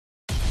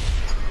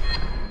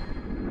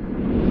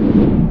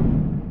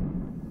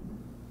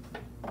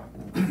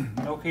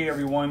Okay,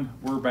 everyone,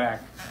 we're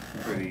back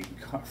for the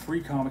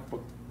Free Comic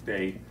Book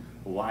Day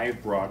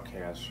live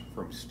broadcast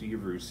from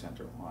Steve Rude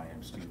Center. Hi,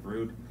 I'm Steve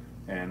Rude,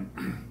 and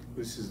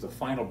this is the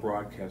final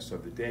broadcast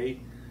of the day.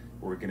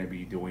 We're going to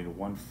be doing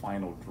one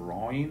final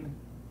drawing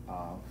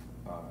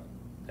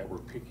that we're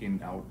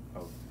picking out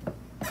of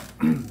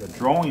the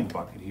drawing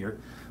bucket here.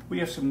 We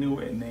have some new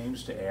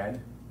names to add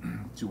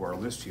to our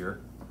list here.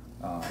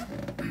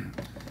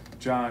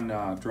 John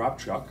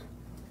Dropchuk,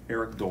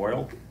 Eric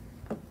Doyle,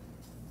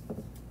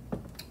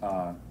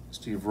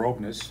 Steve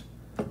Rogness,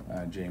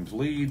 James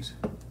Leeds,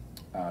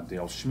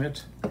 Dale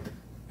Schmidt,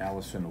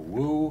 Allison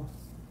Wu,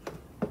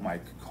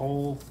 Mike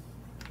Cole,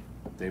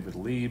 David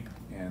Lieb,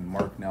 and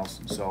Mark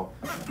Nelson. So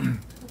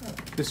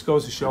this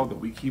goes to show that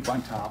we keep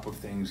on top of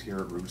things here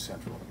at Rude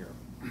Central here.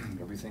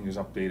 Everything is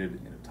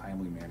updated in a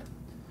timely manner.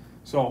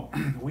 So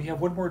we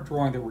have one more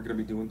drawing that we're going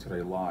to be doing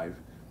today live,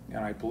 and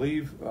I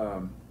believe,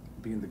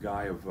 being the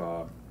guy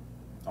of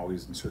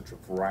always in search of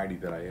variety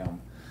that I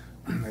am,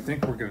 I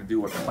think we're going to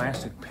do a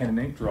classic pen and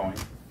ink drawing.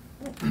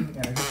 And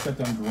I just got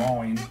done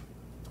drawing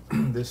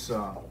this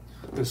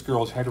this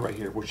girl's head right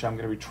here, which I'm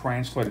going to be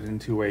translated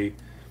into a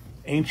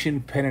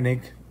ancient pen and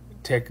ink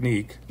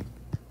technique,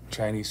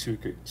 Chinese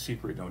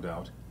secret no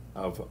doubt,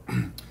 of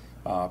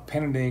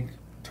pen and ink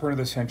turn of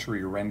the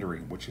century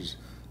rendering, which is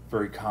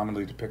very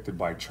commonly depicted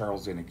by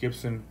Charles Dana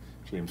Gibson,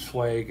 James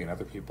Flagg, and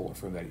other people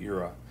from that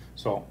era.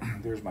 So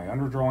there's my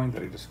underdrawing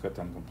that I just got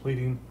done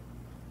completing,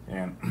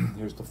 and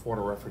here's the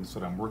photo reference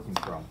that I'm working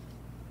from.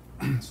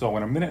 So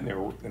in a minute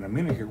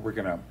here, we're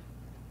gonna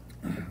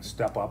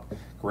step up,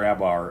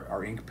 grab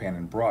our ink pen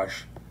and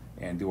brush,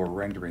 and do a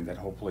rendering that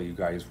hopefully you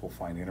guys will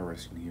find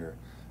interesting here.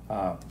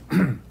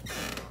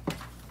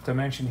 To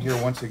mention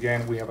here, once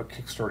again, we have a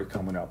Kickstarter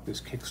coming up.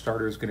 This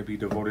Kickstarter is going to be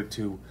devoted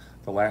to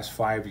the last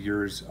 5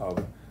 years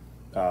of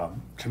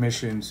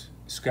commissions,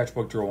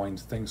 sketchbook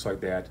drawings, things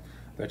like that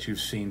you've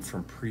seen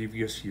from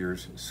previous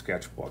years'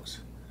 sketchbooks.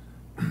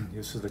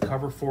 This is the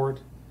cover for it,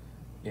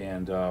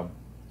 and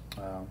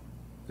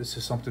this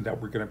is something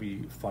that we're going to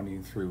be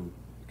funding through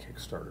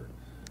Kickstarter.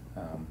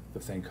 The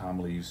thing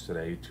commonly used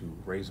today to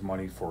raise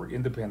money for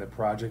independent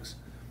projects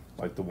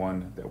like the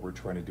one that we're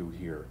trying to do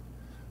here.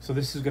 So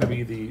this is going to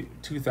be the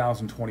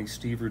 2020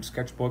 Steve Rude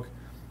sketchbook.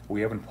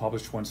 We haven't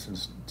published one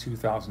since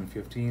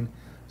 2015,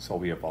 so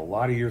we have a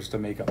lot of years to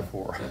make up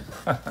for.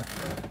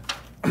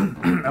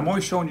 I'm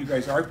always showing you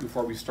guys art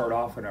before we start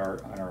off on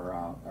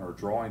our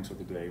drawings of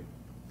the day.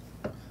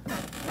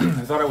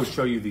 I thought I would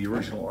show you the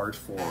original art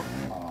for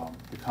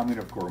The Coming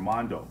of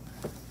Gormando.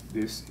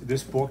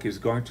 This book is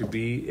going to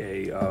be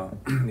a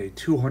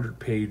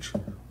 200-page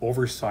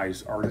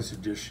oversized artist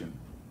edition.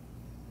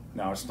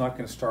 Now, it's not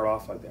going to start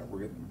off like that.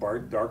 We're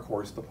getting Dark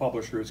Horse, the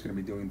publisher, is going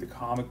to be doing the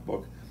comic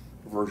book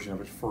version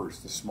of it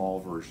first, the small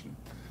version,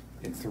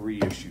 in 3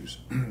 issues.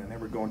 And then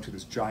we're going to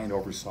this giant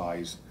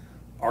oversized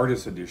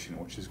artist edition,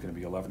 which is going to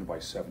be 11 by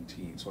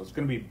 17. So it's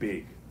going to be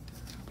big.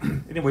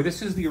 Anyway,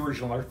 this is the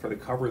original art for the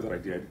cover that I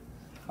did.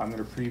 I'm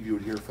going to preview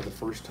it here for the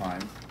first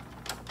time.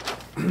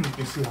 You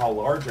can see how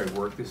large I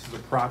work. This is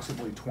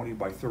approximately 20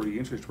 by 30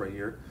 inches right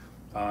here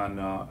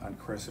on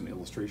Crescent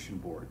illustration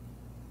board.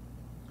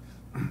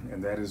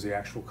 And that is the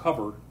actual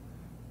cover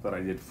that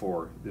I did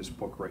for this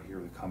book right here,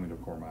 The Coming of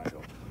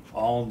Gormando.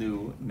 All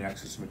new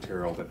Nexus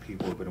material that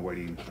people have been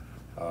waiting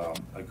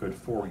a good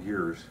 4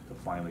 years to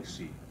finally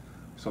see.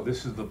 So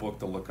this is the book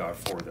to look out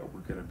for that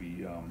we're going to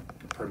be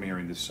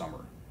premiering this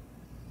summer.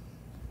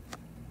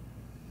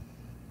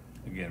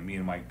 Again, me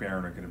and Mike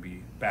Barron are going to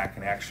be back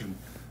in action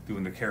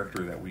doing the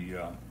character that we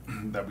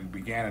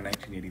began in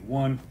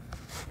 1981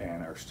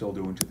 and are still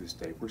doing to this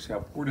day. We're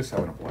just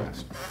having a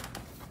blast.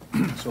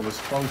 So let's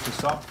close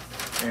this up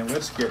and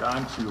let's get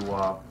on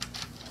to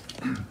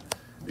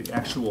the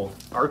actual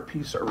art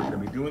piece that we're going to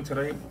be doing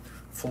today.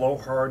 Flo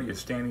Hardy is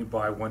standing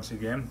by once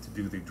again to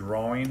do the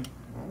drawing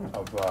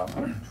of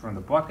from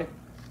the bucket.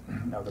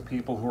 Now the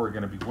people who are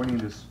going to be winning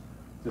this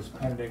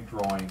pen and ink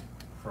drawing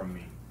from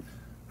me.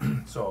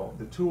 So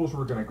the tools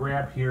we're going to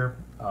grab here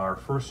are,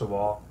 first of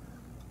all,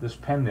 this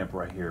pen nib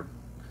right here.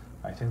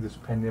 I think this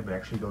pen nib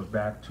actually goes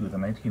back to the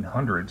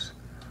 1900s.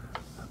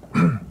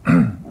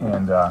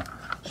 And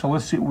so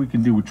let's see what we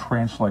can do with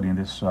translating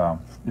this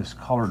this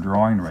color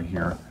drawing right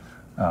here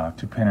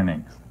to pen and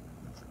ink.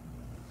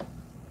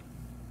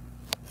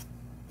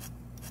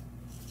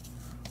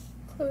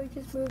 Chloe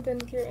just moved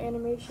into your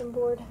animation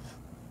board.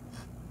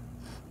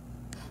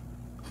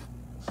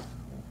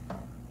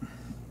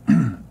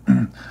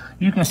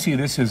 You can see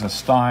this is a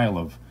style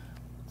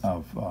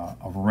of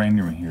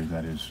rendering here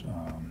that is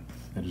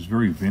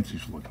very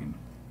vintage looking.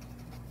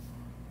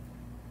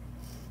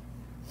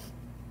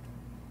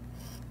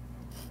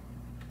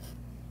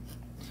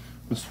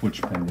 Let's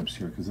switch pen nibs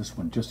here because this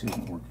one just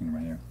isn't working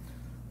right here.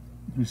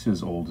 Who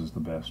says old is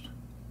the best?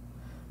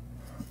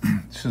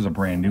 This is a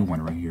brand new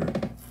one right here.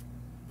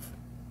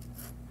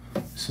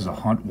 This is a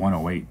Hunt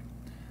 108,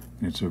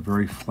 and it's a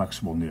very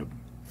flexible nib.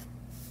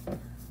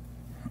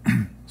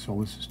 So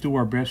let's just do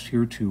our best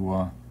here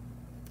to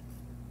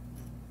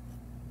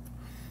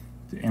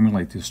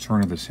emulate this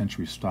turn of the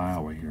century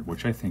style right here,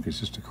 which I think is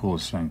just the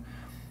coolest thing.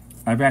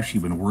 I've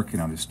actually been working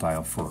on this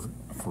style for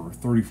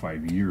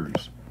 35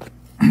 years,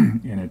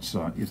 and it's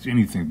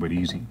anything but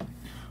easy.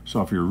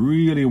 So if you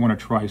really want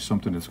to try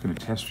something that's going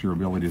to test your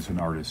ability as an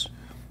artist,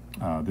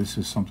 this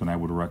is something I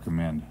would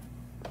recommend.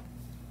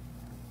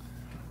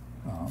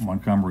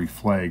 Montgomery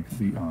Flagg,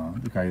 the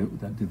guy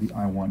that did the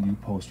 "I Want You"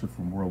 poster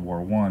from World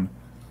War I,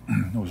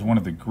 was one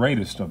of the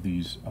greatest of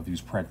these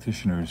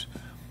practitioners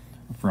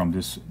from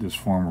this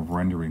form of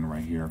rendering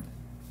right here.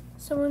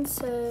 Someone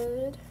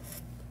said,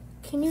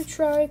 "Can you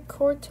try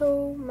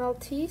Corto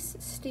Maltese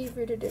Steve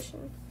Root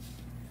edition?"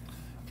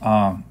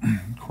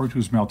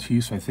 Corto's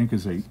Maltese, I think,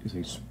 is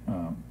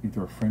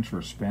either a French or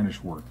a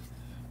Spanish work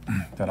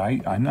that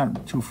I'm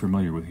not too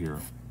familiar with here.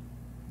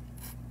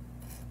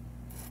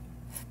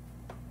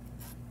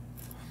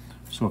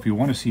 So if you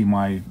want to see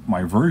my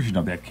version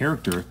of that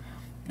character,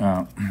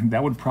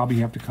 that would probably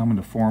have to come in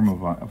the form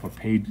of a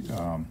paid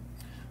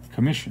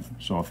commission.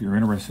 So if you're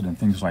interested in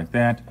things like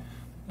that,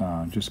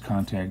 just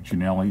contact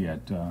Janelli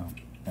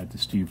at the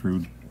Steve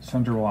Root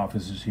Central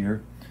offices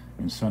here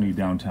in sunny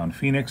downtown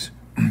Phoenix,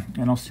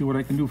 and I'll see what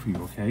I can do for you,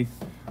 okay?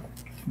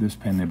 This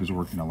pen nib is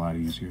working a lot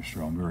easier,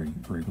 so I'm very,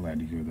 very glad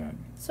to hear that.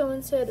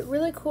 Someone said,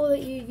 "Really cool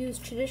that you use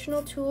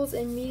traditional tools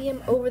and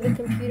medium over the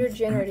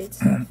computer-generated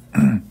stuff."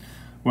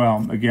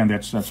 Well, again,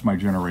 that's my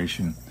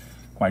generation.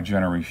 My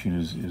generation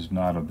is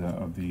not of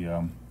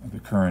the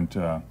current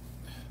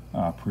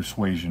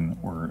persuasion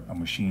where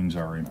machines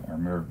are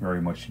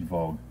very much in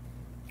vogue.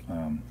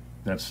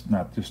 That's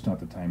not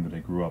the time that I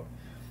grew up,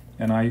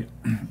 and I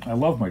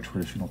love my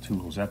traditional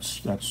tools.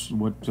 That's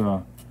what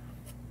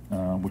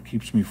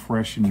keeps me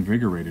fresh and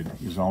invigorated,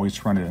 is always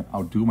trying to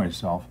outdo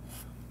myself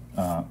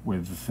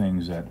with the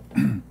things that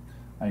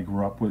I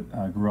grew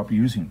up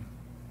using.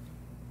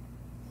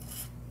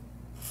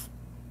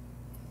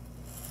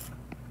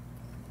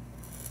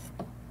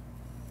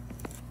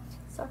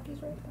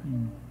 Saki's right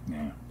behind me.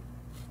 Yeah.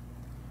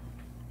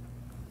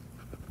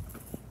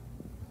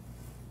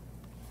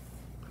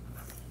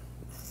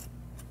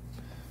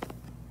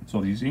 So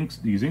these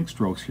ink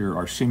strokes here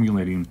are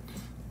simulating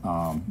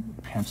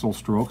pencil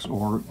strokes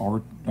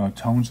or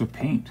tones of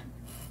paint.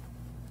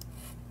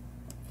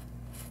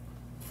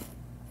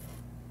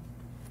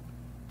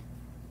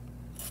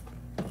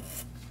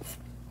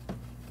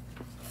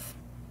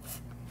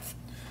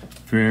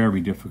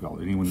 Very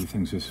difficult. Anyone who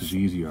thinks this is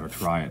easy ought to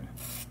try it.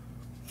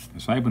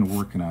 Because I've been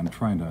working on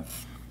trying to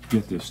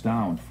get this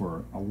down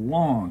for a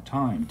long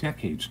time,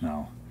 decades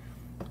now,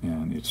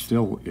 and it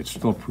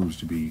still proves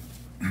to be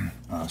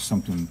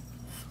something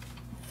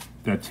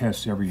that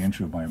tests every inch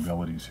of my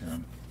abilities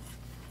here.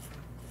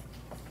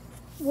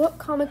 What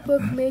comic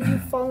book made you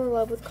fall in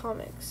love with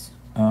comics?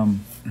 The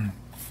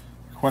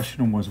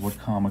question was, what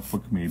comic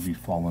book made me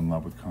fall in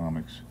love with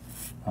comics?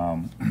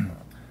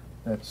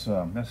 That's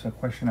a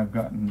question I've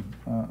gotten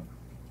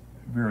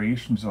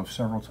variations of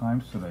several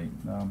times today.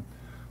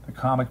 The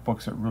comic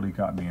books that really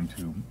got me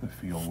into the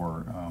field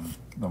were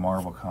the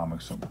Marvel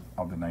comics of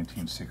the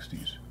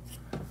 1960s.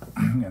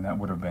 And that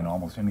would have been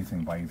almost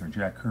anything by either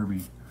Jack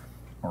Kirby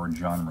or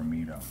John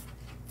Romita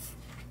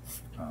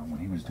when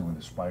he was doing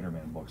the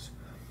Spider-Man books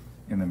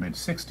in the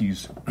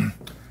mid-60s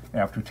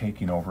after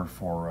taking over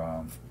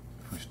for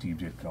Steve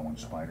Ditko and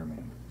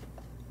Spider-Man.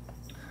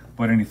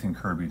 But anything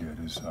Kirby did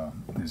is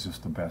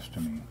just the best to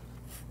me.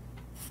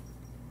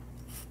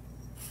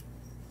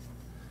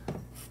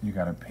 You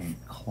got to pay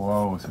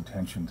close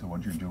attention to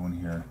what you're doing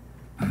here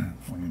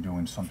when you're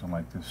doing something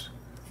like this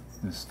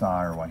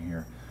style right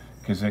here,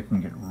 because it can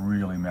get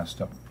really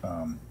messed up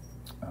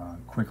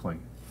quickly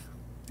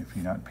if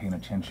you're not paying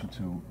attention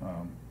to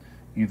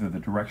either the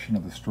direction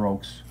of the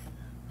strokes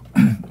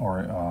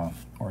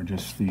or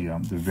just the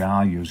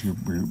values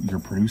you're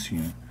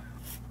producing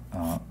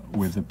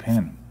with the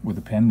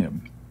pen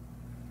nib.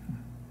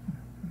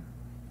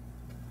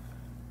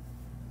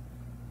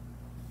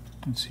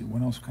 Let's see,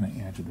 what else can I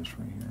add to this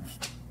right here?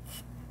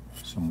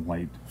 Some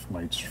light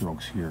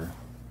strokes here.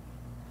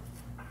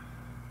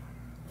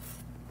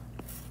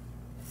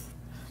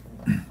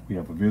 We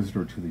have a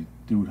visitor to the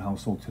Dude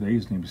household today.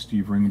 His name is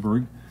Steve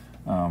Ringberg.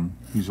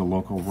 He's a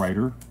local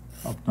writer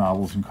of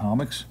novels and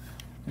comics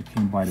that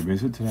came by to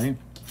visit today.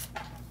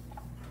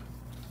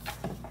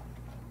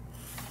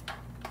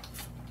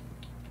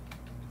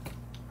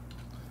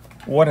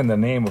 What in the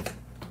name of...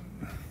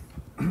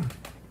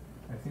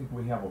 I think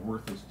we have a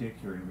worthless dick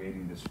here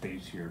invading this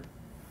space here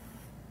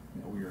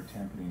that we are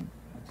attempting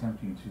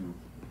to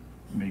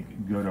make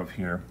good of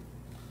here.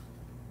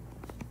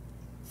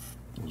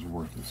 Those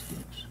worthless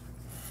dicks.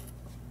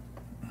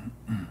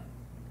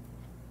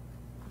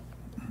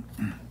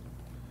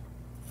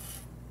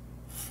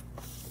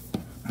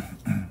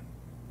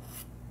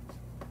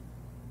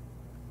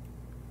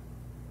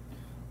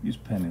 These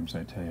pen nibs,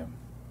 I tell you.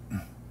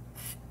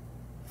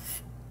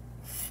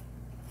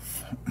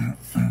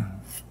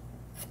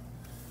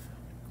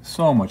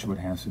 So much of it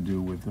has to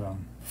do with,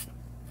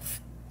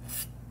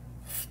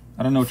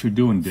 I don't know what you're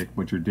doing, Dick,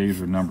 but your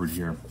days are numbered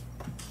here.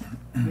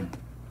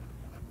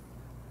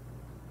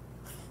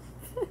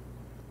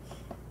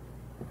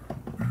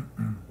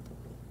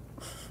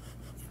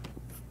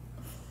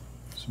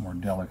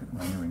 delicate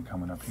rendering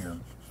coming up here.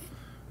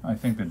 I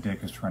think that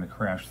Dick is trying to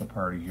crash the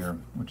party here,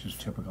 which is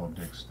typical of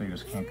Dick's. They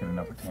just can't get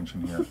enough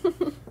attention here.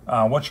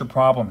 What's your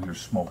problem here,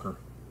 Smoker?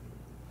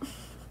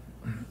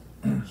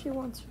 She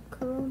wants her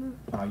Corona.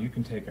 You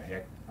can take a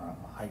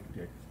hike,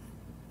 Dick.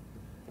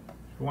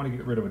 If you want to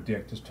get rid of a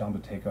Dick, just tell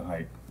him to take a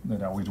hike.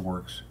 That always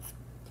works.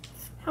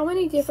 How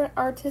many different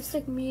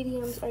artistic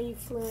mediums are you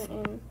fluent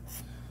in?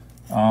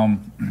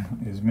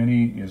 As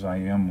many as I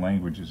am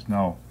languages.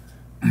 No.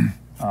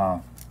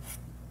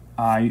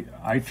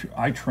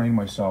 I train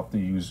myself to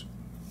use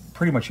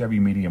pretty much every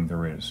medium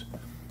there is.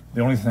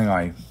 The only thing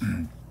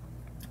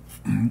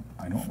I'm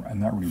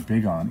not really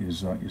big on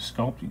is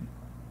sculpting.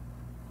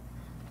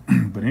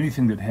 But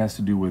anything that has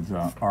to do with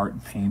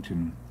art, paint,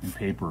 and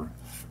paper,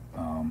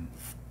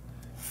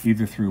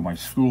 either through my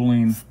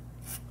schooling,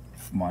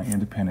 my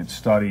independent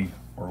study,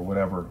 or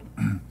whatever,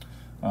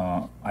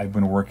 I've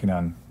been working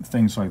on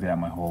things like that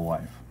my whole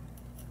life.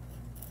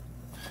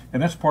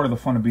 And that's part of the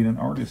fun of being an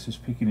artist, is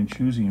picking and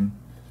choosing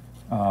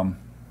the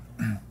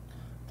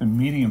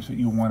mediums that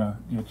you want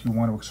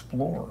to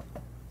explore.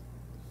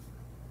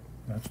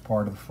 That's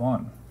part of the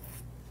fun.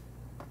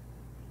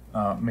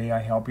 May I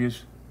help you?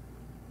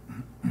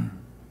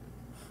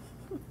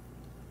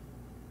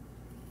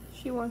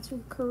 She wants her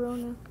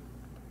Corona.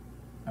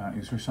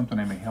 Is there something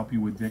I may help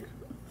you with, Dick?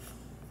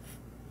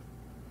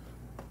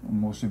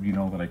 Most of you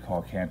know that I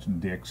call cats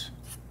Dicks.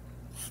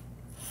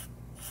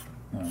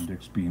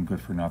 Dicks being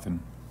good for nothing.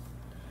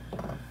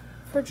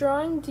 For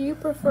drawing, do you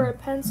prefer a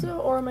pencil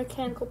or a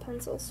mechanical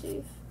pencil,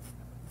 Steve?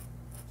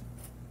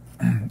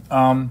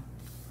 The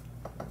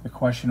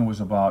question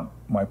was about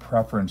my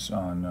preference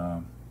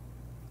on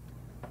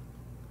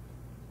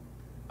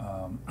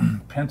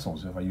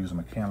pencils, if I use a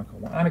mechanical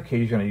one. On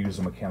occasion I use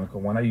a mechanical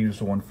one. I used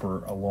one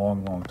for a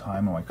long, long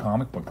time in my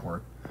comic book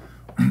work.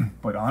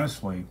 But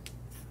honestly,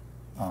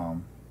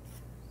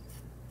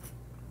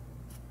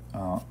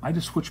 I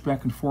just switch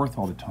back and forth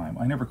all the time.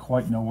 I never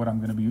quite know what I'm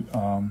going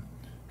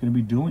to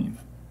be doing.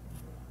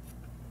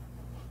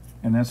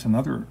 And that's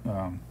another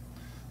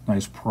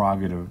nice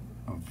prerogative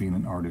of being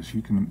an artist.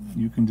 You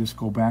can just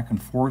go back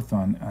and forth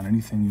on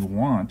anything you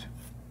want,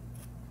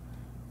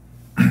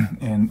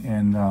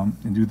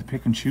 and do the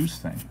pick and choose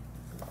thing.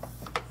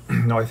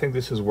 No, I think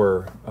this is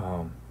where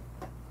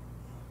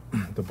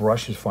the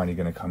brush is finally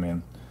going to come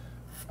in.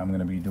 I'm going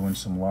to be doing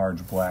some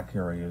large black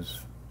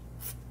areas.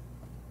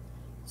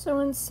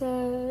 Someone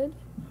said,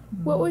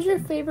 what was your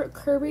favorite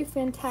Kirby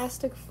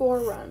Fantastic Four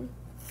run?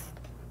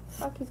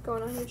 Rocky's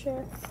going on your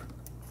chair.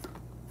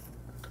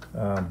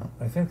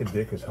 I think the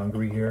Dick is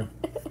hungry here.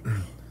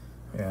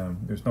 And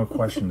there's no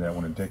question that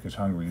when a Dick is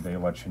hungry, they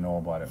let you know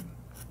about it.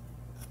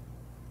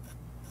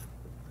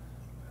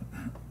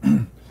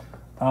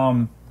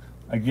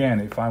 Again,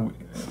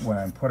 when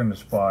I'm put in the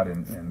spot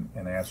and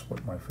asked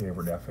what my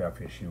favorite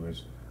FF issue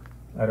is,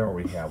 I don't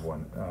really have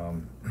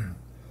one.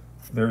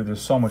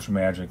 There's so much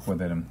magic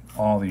within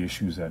all the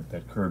issues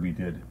that Kirby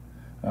did.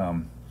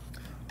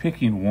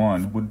 Picking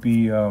one would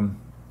be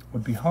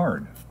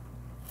hard.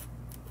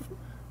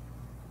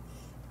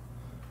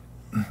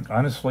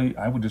 Honestly,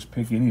 I would just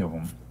pick any of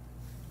them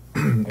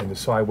and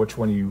decide which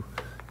one you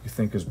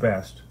think is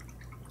best,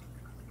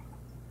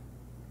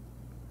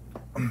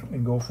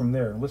 and go from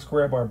there. Let's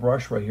grab our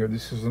brush right here.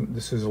 This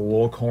is a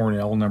Lowell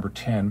Cornell number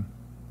 10.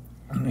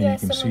 And yeah, you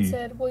can someone see,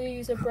 said, will you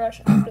use a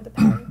brush after the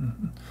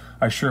pen?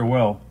 I sure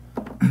will,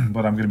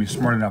 but I'm going to be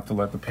smart enough to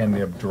let the pen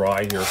nib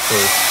dry here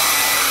first.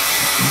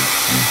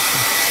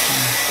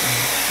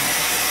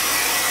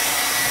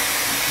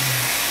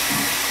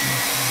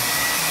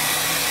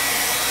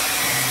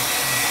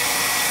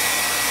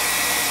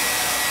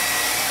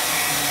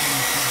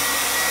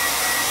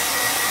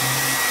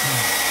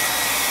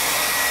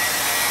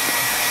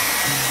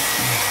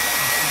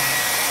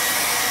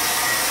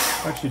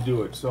 That should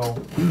do it. So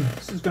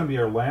this is going to be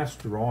our last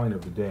drawing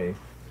of the day,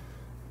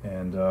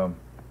 and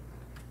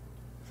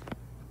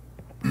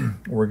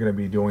we're going to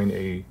be doing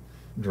a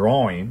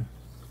drawing,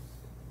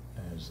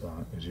 as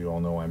you all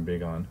know I'm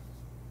big on,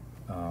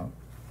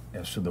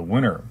 as to the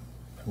winner.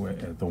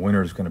 The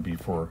winner is going to be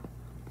for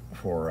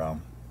who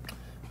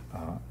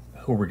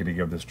we're going to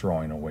give this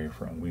drawing away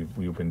from.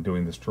 We've been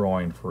doing this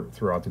drawing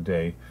throughout the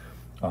day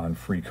on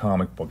Free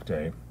Comic Book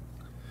Day,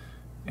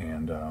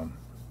 and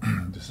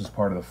this is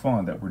part of the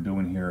fun that we're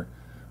doing here,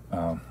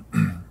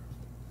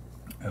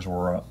 as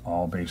we're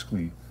all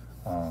basically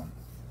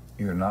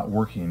either not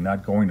working,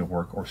 not going to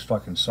work, or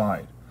stuck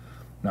inside.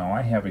 Now,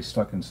 I have a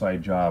stuck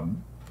inside job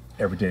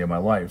every day of my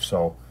life,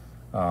 so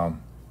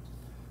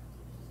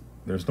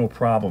there's no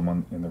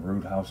problem in the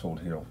Rude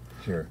household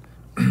here.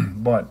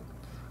 But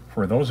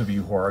for those of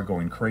you who are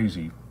going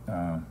crazy,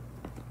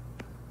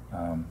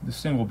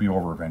 this thing will be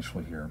over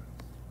eventually here.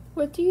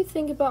 What do you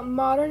think about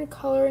modern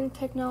coloring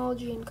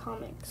technology in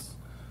comics?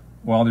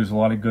 Well, there's a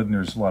lot of good and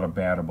there's a lot of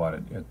bad about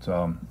it.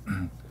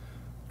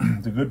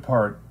 The good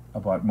part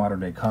about modern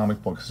day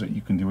comic books is that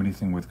you can do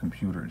anything with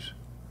computers.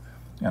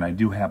 And I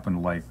do happen to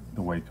like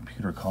the way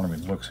computer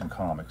coloring looks in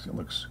comics. It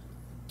looks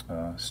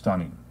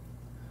stunning.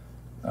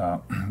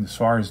 As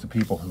far as the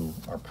people who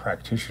are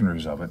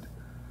practitioners of it,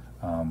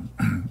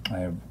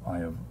 I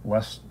have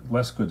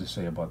less good to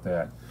say about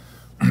that.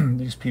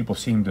 These people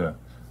seem to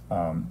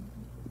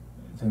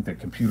think that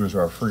computers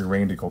are free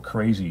rein to go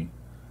crazy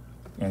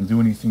and do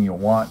anything you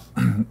want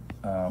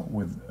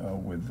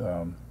with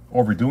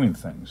overdoing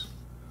things.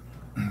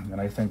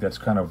 And I think that's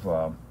kind of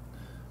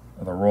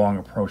the wrong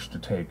approach to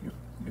take.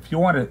 If you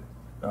want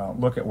to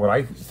look at what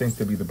I think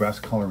to be the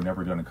best coloring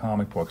ever done in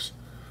comic books,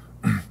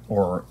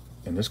 or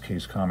in this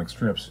case comic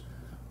strips,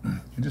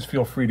 you just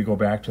feel free to go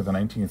back to the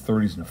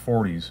 1930s and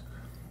 40s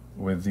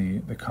with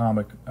the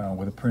comic,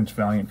 with the Prince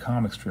Valiant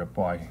comic strip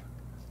by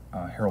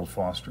Harold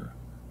Foster.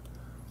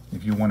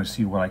 If you want to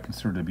see what I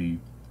consider to be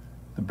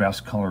the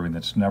best coloring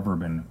that's never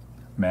been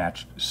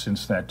matched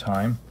since that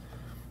time,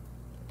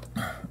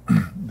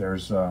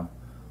 there's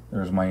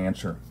my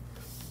answer.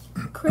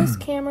 Chris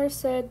Kammer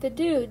said, "The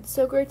dude,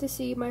 so great to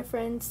see my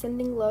friend,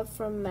 sending love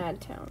from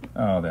Madtown."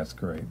 Oh, that's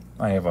great.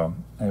 I have a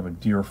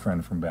dear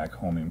friend from back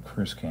home named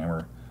Chris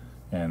Kammer,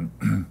 and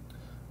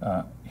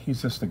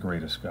he's just the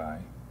greatest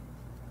guy.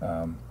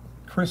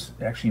 Chris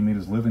actually made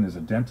his living as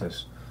a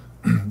dentist,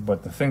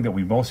 but the thing that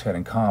we both had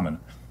in common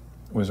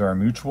was our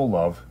mutual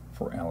love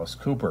for Alice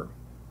Cooper.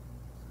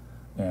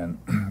 And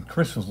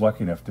Chris was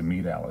lucky enough to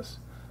meet Alice.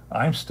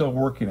 I'm still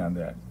working on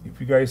that.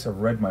 If you guys have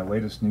read my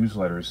latest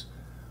newsletters,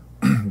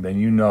 then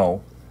you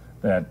know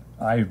that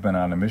I've been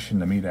on a mission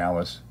to meet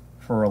Alice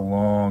for a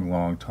long,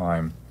 long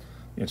time.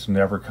 It's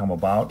never come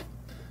about,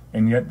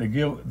 and yet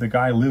the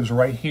guy lives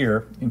right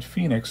here in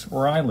Phoenix,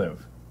 where I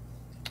live.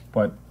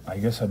 But I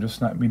guess I'm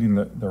just not meeting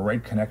the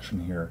right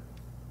connection here.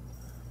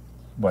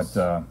 But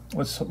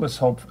let's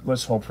hope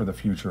for the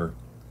future,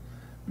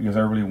 because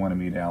I really want to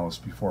meet Alice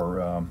before,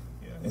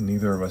 and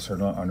neither of us are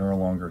no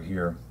longer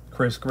here.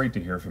 Chris, great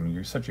to hear from you.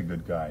 You're such a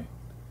good guy.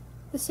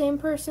 The same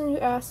person who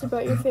asked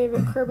about your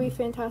favorite Kirby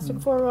Fantastic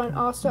Four run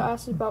also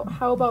asked about,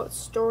 how about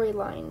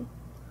storyline?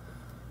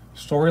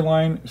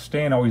 Storyline,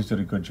 Stan always did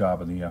a good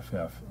job in the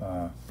FF.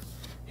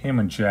 Him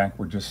and Jack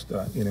were just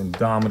an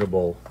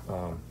indomitable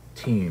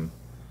team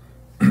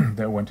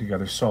that went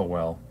together so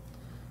well.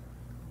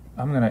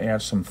 I'm going to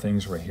add some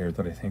things right here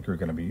that I think are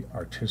going to be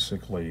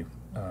artistically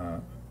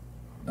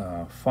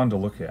fun to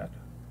look at.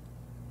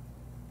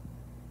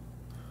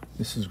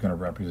 This is going to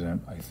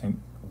represent, I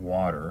think,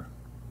 water.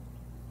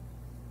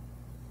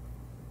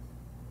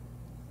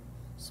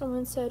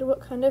 Someone said,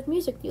 what kind of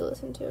music do you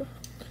listen to?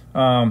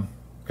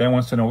 Guy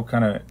wants to know what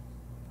kind of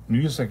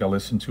music I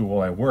listen to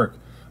while I work.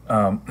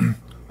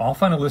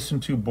 Often I listen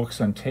to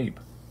books on tape.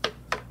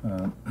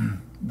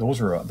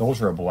 Those are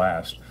a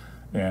blast.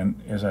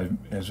 And as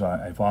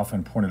I've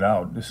often pointed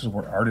out, this is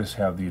where artists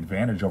have the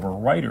advantage over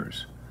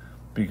writers,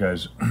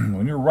 because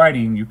when you're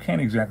writing, you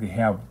can't exactly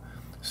have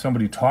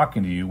somebody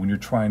talking to you when you're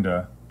trying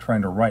to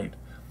write.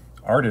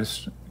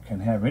 Artists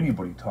can have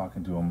anybody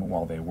talking to them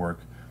while they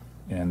work,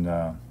 and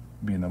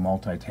being the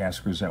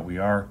multitaskers that we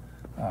are,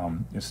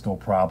 it's no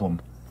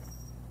problem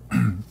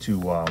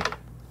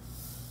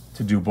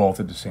to do both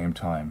at the same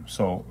time.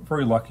 So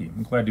very lucky.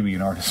 I'm glad to be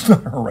an artist,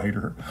 not a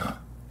writer.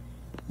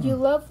 You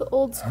love the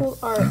old school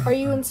art. Are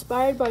you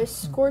inspired by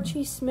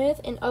Scorchy Smith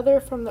and other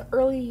from the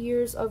early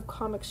years of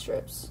comic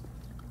strips?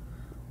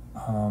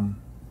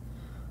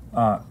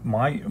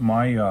 My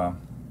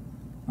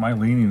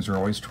leanings are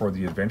always toward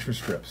the adventure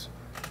strips,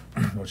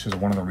 which is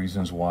one of the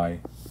reasons why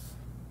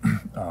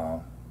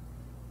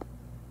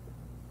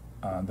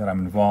that I'm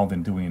involved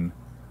in doing,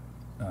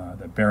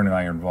 that Baron and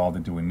I are involved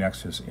in doing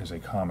Nexus as a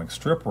comic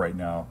strip right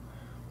now,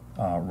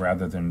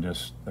 rather than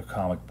just the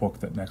comic book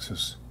that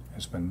Nexus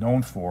has been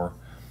known for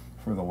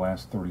the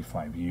last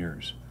 35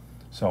 years.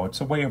 So it's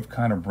a way of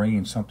kind of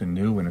bringing something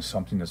new into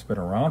something that's been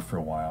around for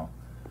a while,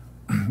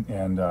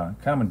 and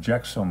kind of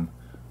inject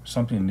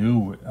something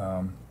new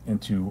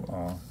into,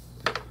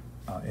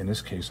 in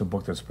this case, a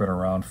book that's been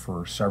around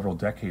for several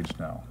decades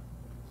now.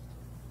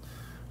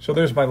 So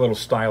there's my little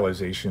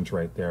stylizations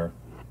right there.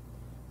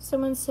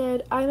 Someone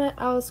said, I met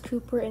Alice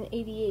Cooper in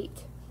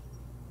 '88.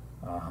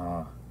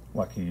 Uh-huh.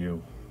 Lucky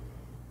you.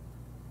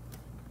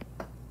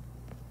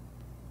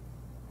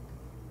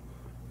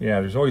 Yeah,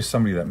 there's always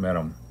somebody that met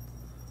him.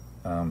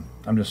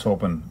 I'm just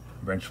hoping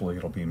eventually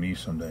it'll be me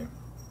someday.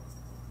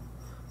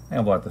 I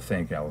have a lot to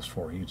thank Alice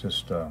for. He's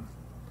just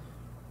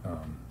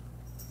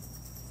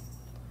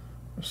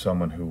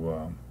someone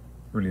who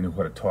really knew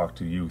how to talk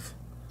to youth,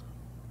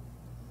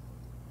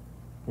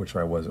 which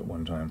I was at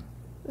one time.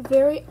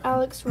 Very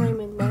Alex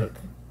Raymond-like.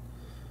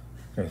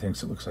 Guy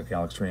thinks it looks like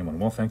Alex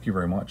Raymond. Well, thank you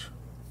very much.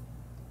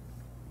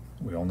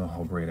 We all know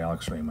how great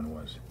Alex Raymond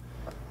was.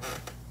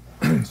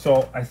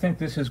 So I think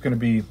this is going to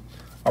be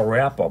a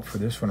wrap-up for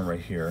this one right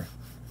here.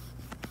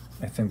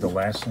 I think the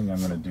last thing I'm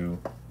going to do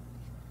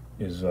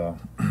is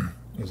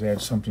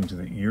add something to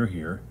the ear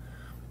here,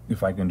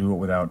 if I can do it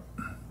without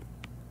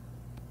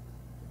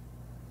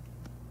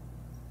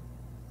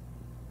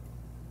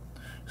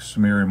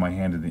smearing my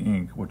hand in the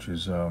ink, which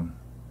is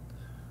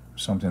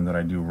something that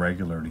I do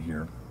regularly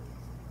here.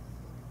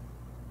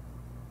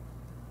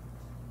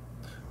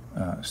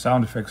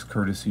 Sound effects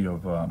courtesy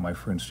of my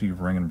friend Steve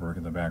Ringenberg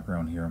in the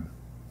background here.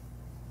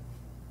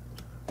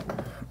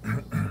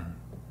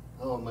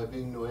 Oh, am I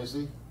being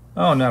noisy?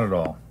 Oh, not at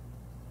all.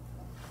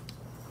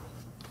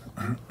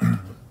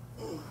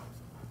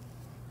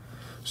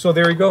 So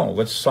there you go.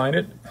 Let's sign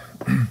it.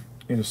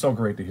 It is so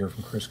great to hear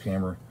from Chris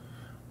Kammer.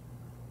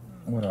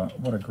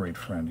 What a great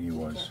friend he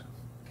was.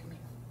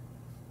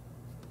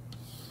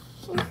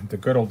 The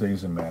good old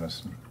days in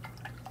Madison.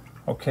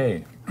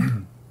 Okay.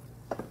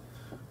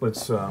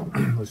 Let's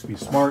be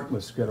smart.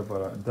 Let's get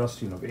about a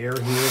dusting of air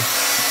here.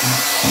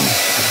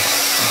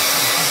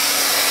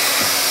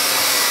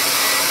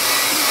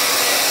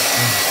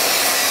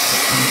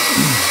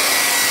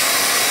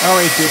 All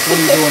right, Dick, what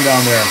are you doing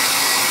down there?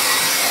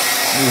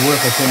 You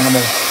worthless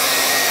animal.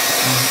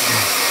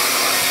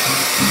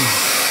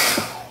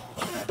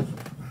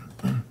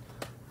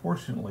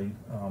 Fortunately,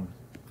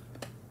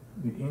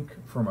 the ink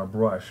from a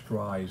brush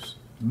dries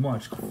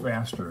much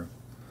faster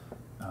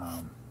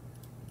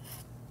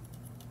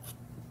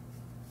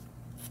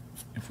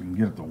if we can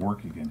get it to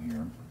work again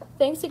here.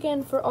 Thanks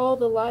again for all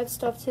the live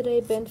stuff today.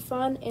 Been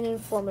fun and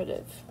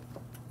informative.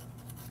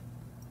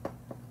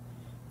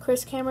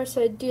 Chris Kammer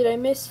said, dude, I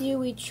miss you.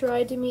 We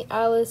tried to meet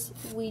Alice.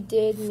 We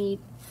did meet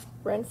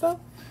Renfield?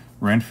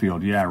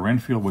 Renfield, yeah.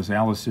 Renfield was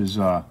Alice's,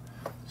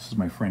 this is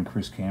my friend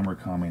Chris Kammer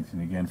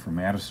commenting again from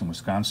Madison,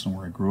 Wisconsin,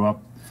 where I grew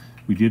up.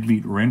 We did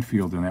meet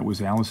Renfield, and that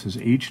was Alice's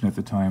agent at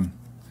the time.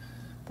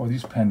 Boy,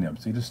 these pen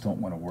nibs, they just don't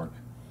want to work.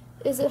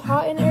 Is it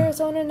hot in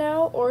Arizona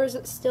now, or is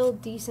it still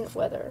decent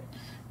weather?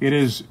 It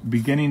is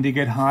beginning to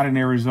get hot in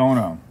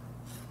Arizona.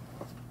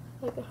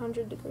 Like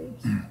 100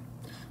 degrees.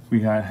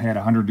 We had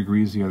 100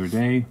 degrees the other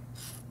day,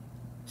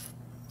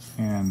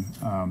 and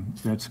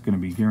that's going to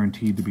be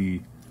guaranteed to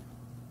be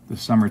the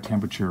summer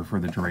temperature for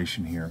the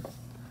duration here.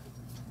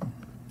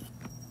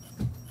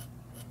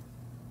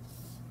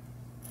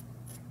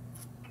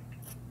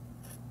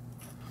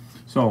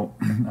 So,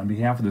 on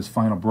behalf of this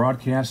final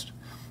broadcast,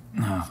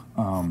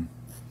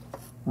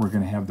 we're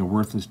going to have the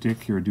worthless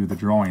Dick here do the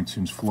drawing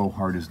since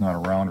Flowhard is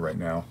not around right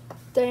now.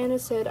 Diana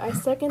said, I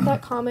second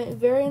that comment.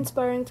 Very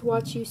inspiring to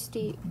watch you,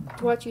 Steve.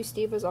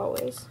 As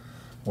always.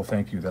 Well,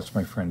 thank you. That's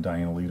my friend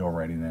Diane Alito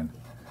writing in.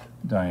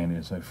 Diane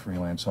is a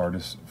freelance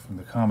artist from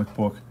the comic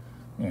book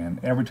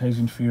and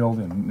advertising field,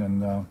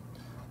 and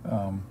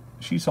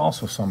she's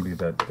also somebody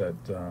that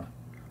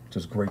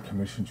does great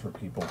commissions for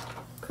people.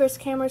 Chris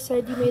Kammer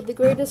said, you made the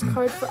greatest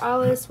card for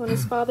Alice when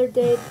his father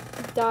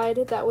died.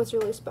 That was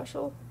really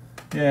special.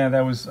 Yeah,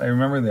 I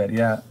remember that,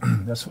 yeah.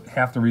 That's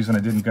half the reason I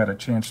didn't get a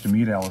chance to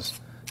meet Alice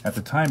at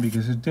the time,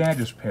 because his dad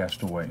just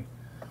passed away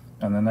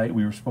on the night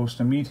we were supposed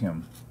to meet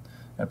him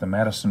at the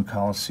Madison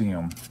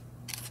Coliseum.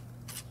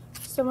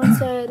 Someone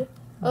said,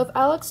 of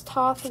Alex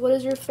Toth, what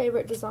is your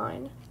favorite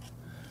design?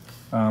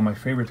 My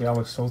favorite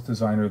Alex Toth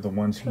design are the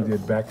ones he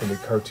did back in the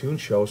cartoon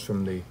shows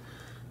from the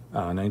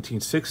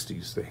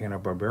 1960s, the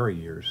Hanna-Barbera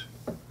years.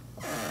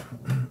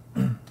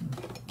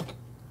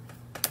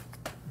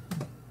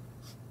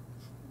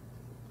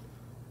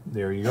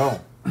 There you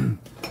go.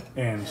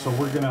 And so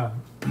we're gonna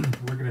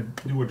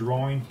do a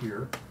drawing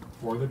here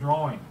for the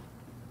drawing.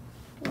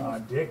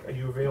 Dick, are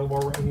you available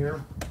right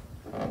here?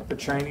 The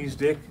Chinese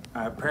Dick.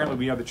 Apparently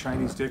we have the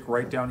Chinese Dick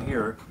right down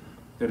here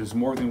that is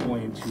more than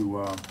willing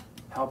to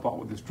help out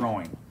with this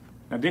drawing.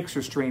 Now Dicks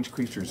are strange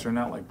creatures. They're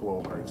not like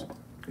blowhards.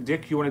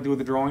 Dick, you want to do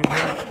the drawing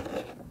here?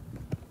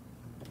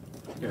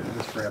 Yeah,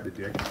 just grab the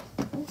Dick.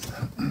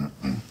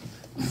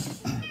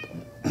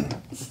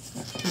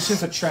 This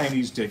is a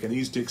Chinese Dick, and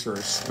these Dicks are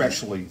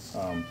especially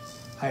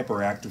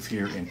hyperactive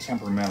here and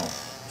temperamental.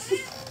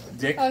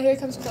 Dick? Oh, here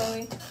comes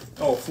Chloe.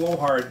 Oh,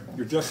 Flowhard,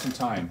 you're just in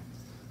time.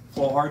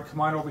 Flowhard, come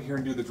on over here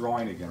and do the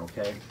drawing again,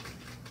 okay?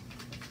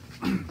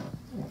 You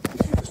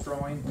see this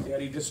drawing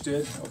Daddy just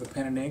did of the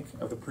pen and ink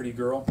of the pretty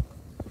girl?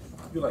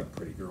 You like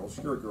pretty girls.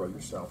 You're a girl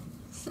yourself.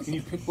 Can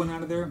you pick one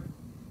out of there,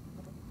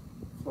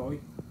 Chloe?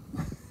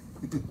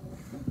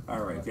 All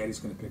right, Daddy's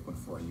going to pick one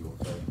for you,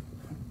 okay?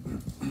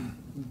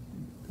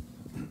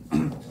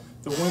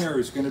 The winner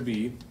is going to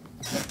be,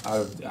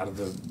 out of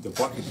the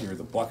bucket here,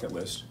 the bucket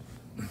list,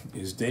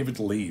 is David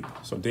Lieb.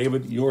 So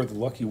David, you're the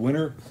lucky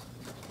winner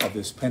of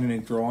this pen and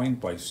ink drawing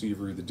by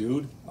Seaver the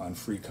Dude on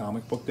Free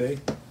Comic Book Day.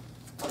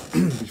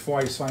 Before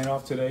I sign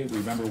off today,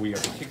 remember we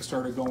have a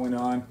Kickstarter going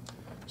on,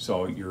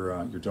 so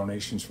your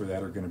donations for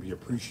that are going to be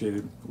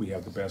appreciated. We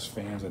have the best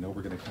fans. I know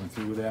we're going to come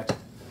through with that.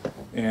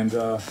 And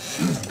there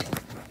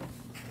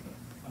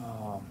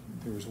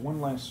was one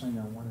last thing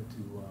I wanted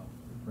to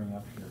bring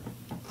up here.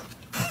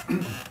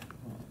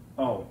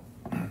 Oh,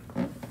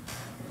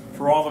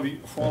 for all of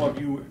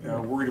you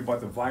worried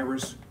about the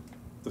virus,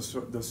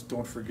 this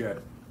don't forget,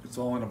 it's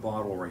all in a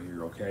bottle right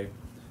here, okay?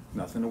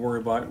 Nothing to worry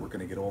about. We're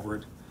going to get over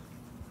it.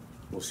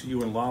 We'll see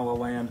you in La La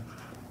Land.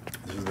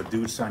 This is the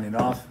Dude signing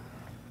off.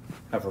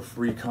 Have a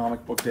free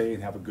comic book day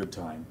and have a good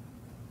time.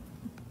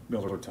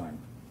 Miller time.